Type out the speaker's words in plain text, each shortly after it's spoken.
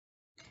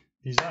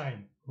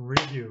Design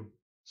review.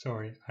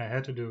 Sorry, I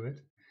had to do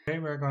it. Today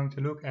we're going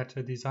to look at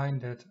the design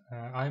that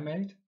I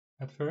made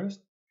at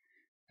first,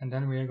 and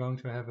then we are going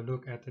to have a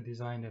look at the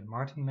design that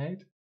Martin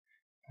made,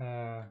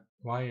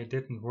 why it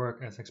didn't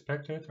work as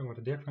expected and what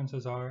the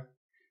differences are,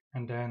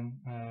 and then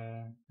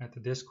at the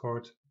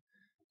Discord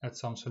at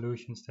some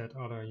solutions that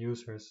other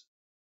users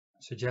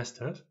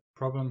suggested. The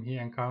problem he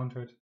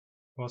encountered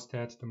was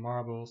that the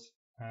marbles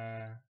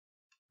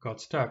got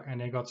stuck, and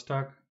they got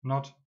stuck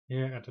not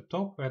here at the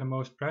top where the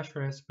most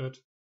pressure is, but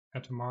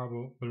at the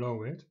marble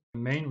below it. The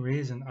main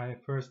reason I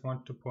first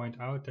want to point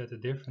out that the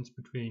difference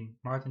between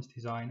Martin's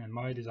design and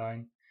my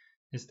design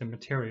is the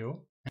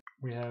material.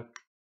 We have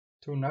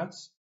two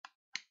nuts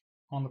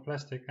on the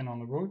plastic and on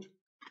the wood,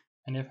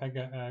 and if I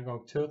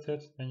go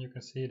tilted, then you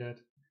can see that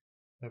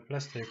the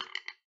plastic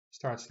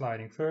starts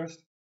sliding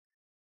first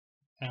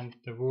and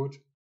the wood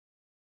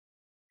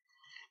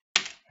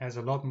has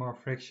a lot more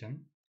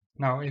friction.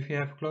 Now if you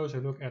have a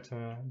closer look at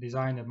the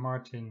design that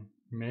Martin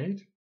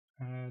made,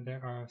 there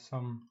are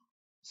some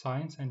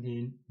signs, and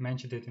he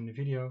mentioned it in the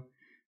video,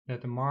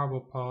 that the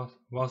marble path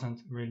wasn't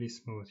really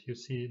smooth. You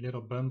see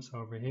little bumps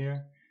over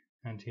here,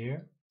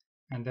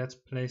 and that's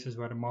places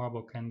where the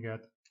marble can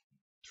get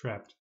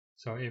trapped.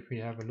 So if we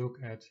have a look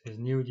at his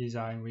new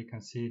design, we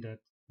can see that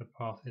the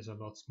path is a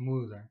lot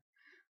smoother.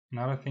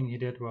 Another thing he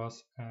did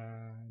was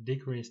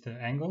decrease the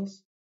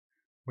angles,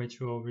 which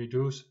will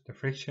reduce the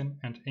friction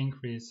and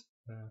increase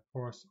the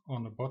force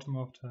on the bottom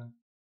of the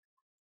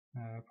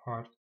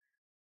part.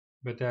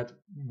 But that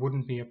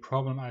wouldn't be a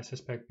problem, I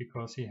suspect,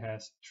 because he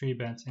has 3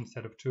 bends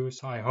instead of 2.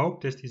 So I hope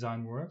this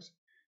design works,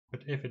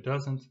 but if it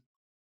doesn't,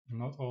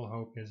 not all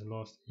hope is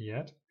lost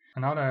yet.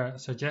 Another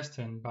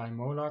suggestion by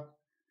Molak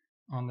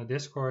on the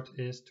Discord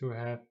is to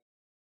have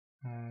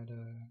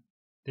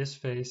this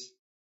face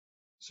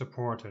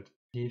supported.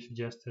 He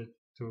suggested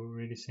to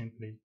really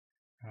simply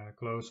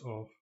close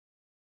off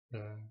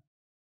the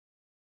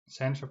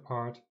center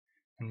part,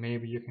 and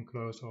maybe you can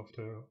close off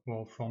the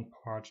wall front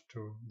part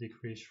to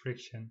decrease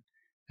friction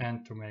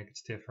and to make it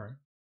stiffer.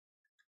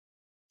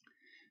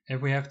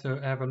 If we have to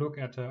have a look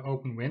at the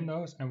open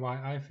windows and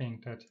why I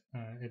think that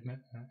it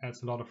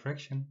adds a lot of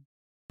friction,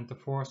 and the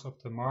force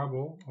of the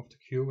marble, of the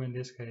cube in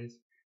this case,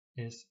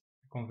 is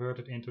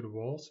converted into the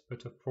walls,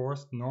 but the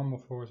normal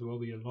force will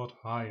be a lot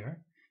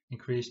higher,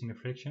 increasing the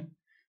friction.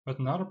 But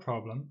another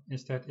problem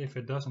is that if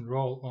it doesn't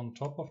roll on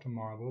top of the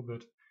marble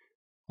but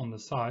on the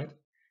side,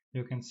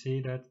 you can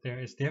see that there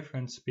is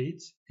different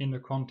speeds in the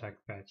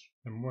contact patch.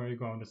 The more you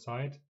go on the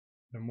side,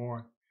 the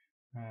more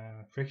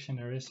friction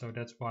there is, so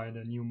that's why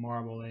the new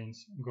marble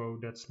lanes go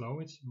that slow.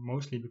 It's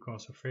mostly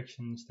because of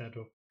friction instead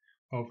of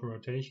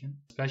over-rotation,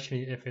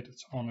 especially if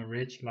it's on a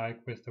ridge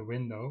like with the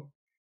window,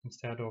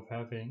 instead of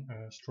having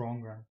a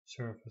stronger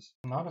surface.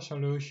 Another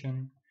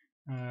solution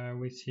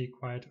we see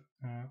quite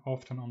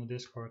often on the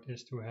Discord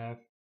is to have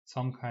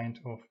some kind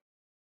of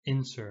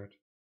insert.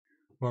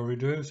 Will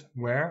reduce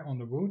wear on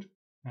the wood.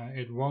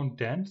 It won't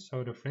dent,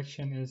 so the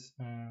friction is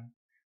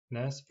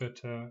less, but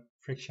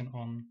friction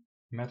on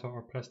metal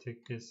or plastic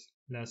is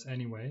less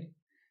anyway.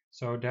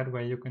 So that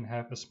way you can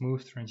have a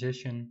smooth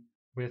transition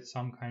with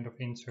some kind of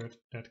insert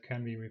that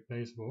can be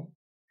replaceable.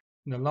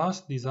 The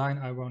last design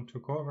I want to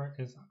cover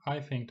is, I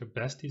think, the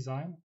best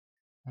design.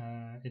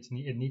 It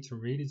needs a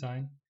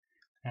redesign,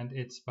 and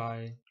it's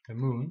by the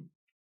Moon.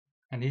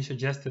 And he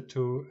suggested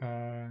to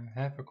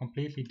have a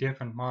completely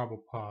different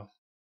marble path,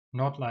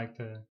 not like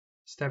the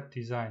step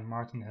design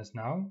Martin has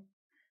now,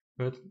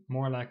 but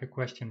more like a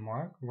question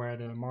mark, where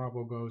the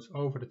marble goes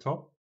over the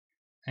top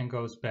and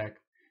goes back.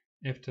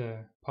 If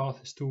the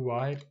path is too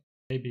wide,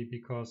 maybe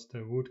because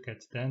the wood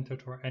gets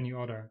dented or any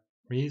other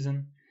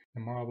reason, the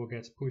marble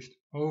gets pushed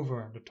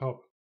over the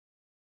top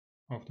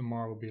of the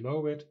marble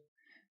below it,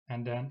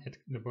 and then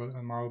the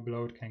marble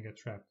below it can get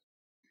trapped.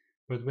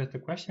 But with the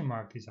question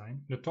mark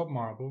design, the top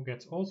marble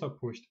gets also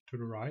pushed to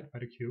the right by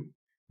the cube,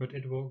 but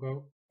it will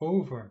go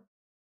over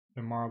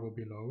the marble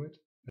below it,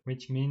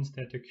 which means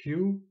that the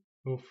cube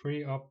will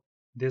free up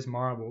this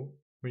marble,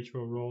 which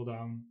will roll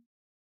down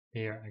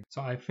here.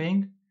 So I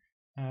think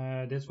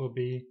this will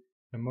be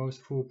the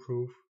most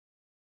foolproof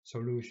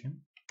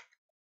solution.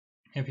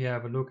 If you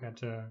have a look at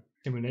the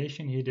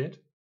simulation he did,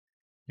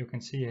 you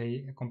can see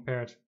he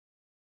compared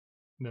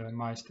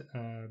my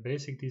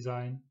basic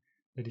design,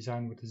 the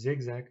design with the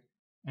zigzag,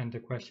 and the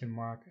question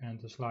mark and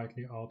the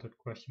slightly altered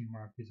question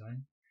mark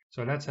design.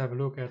 So let's have a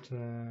look at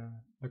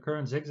the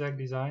current zigzag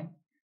design.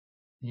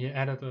 He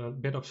added a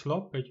bit of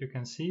slop, but you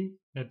can see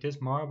that this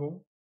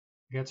marble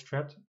gets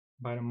trapped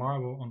by the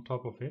marble on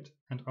top of it,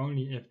 and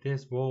only if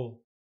this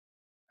wall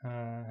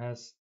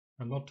has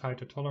a lot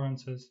tighter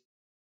tolerances,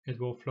 it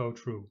will flow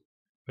through.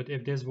 But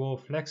if this wall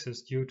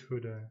flexes due to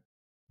the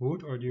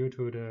wood or due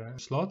to the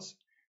slots,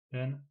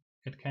 then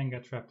it can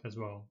get trapped as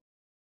well.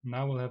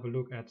 Now we'll have a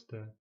look at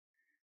the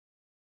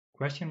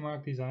question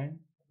mark design.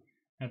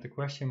 At the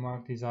question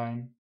mark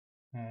design,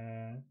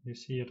 you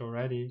see it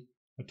already,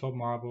 the top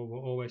marble will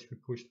always be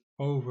pushed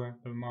over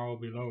the marble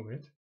below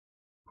it,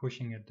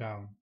 pushing it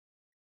down.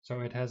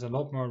 So it has a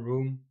lot more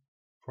room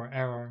for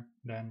error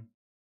than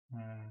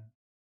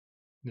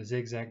the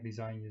ZigZag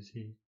design you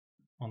see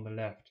on the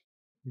left.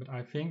 But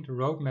I think the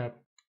roadmap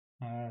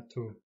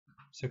to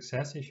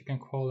success, if you can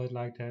call it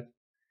like that,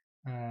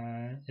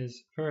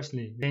 is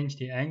firstly change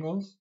the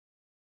angles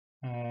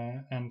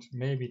and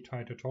maybe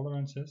try the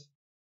tolerances.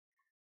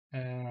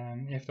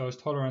 If those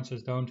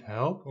tolerances don't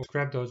help, or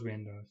scrap those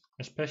windows,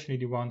 especially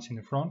the ones in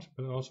the front,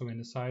 but also in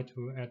the side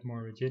to add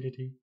more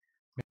rigidity,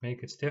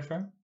 make it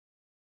stiffer.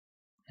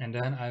 And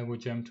then I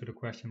would jump to the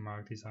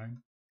Questionmark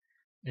design.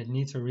 It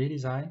needs a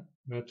redesign,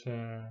 but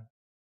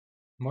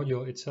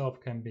module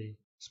itself can be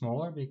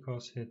smaller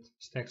because it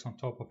stacks on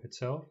top of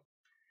itself,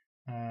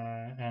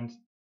 and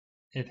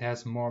it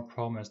has more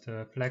promise.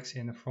 The flex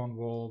in the front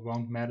wall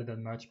won't matter that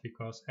much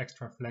because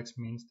extra flex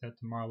means that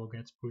the marble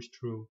gets pushed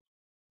through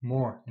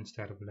more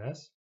instead of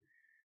less.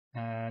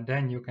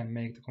 Then you can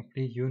make the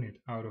complete unit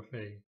out of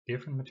a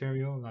different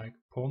material like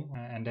POM,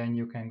 and then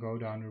you can go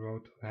down the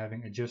road to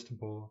having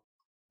adjustable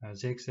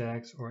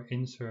zigzags or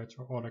inserts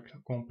or other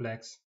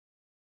complex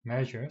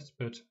measures,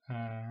 but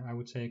I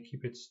would say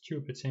keep it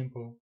stupid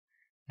simple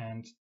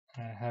and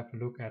have a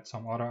look at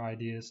some other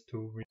ideas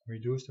to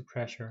reduce the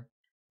pressure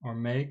or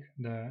make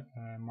the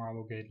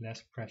marble gate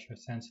less pressure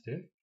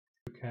sensitive.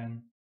 You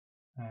can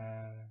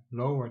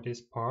lower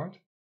this part,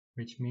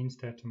 which means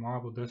that the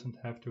marble doesn't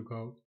have to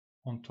go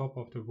on top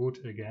of the wood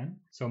again.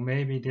 So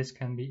maybe this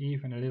can be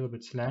even a little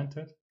bit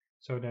slanted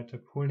so that the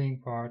pulling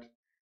part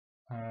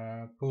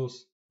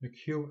pulls the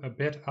queue a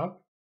bit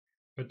up,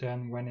 but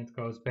then when it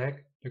goes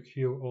back, the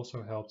queue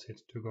also helps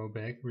it to go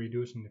back,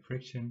 reducing the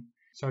friction.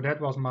 So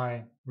that was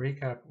my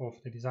recap of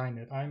the design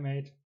that I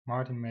made,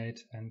 Martin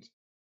made, and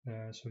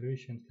the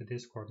solutions the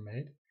Discord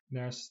made.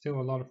 There's still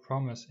a lot of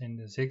promise in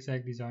the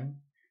ZigZag design,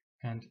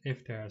 and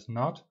if there's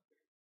not,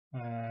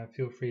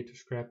 feel free to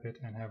scrap it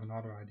and have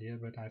another idea,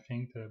 but I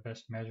think the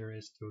best measure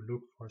is to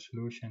look for a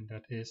solution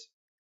that is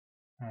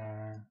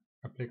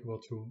applicable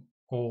to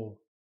all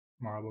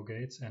marble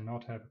gates and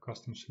not have a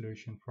custom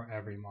solution for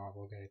every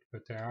marble gate.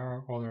 But there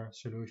are other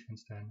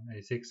solutions than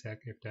a ZigZag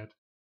if that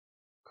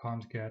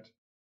can't get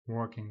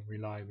working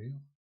reliably.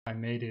 I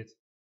made it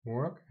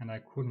work and I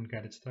couldn't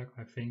get it stuck.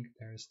 I think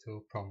there is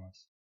still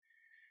promise.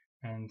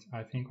 And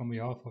I think on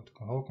behalf of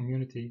the whole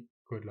community,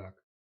 good luck.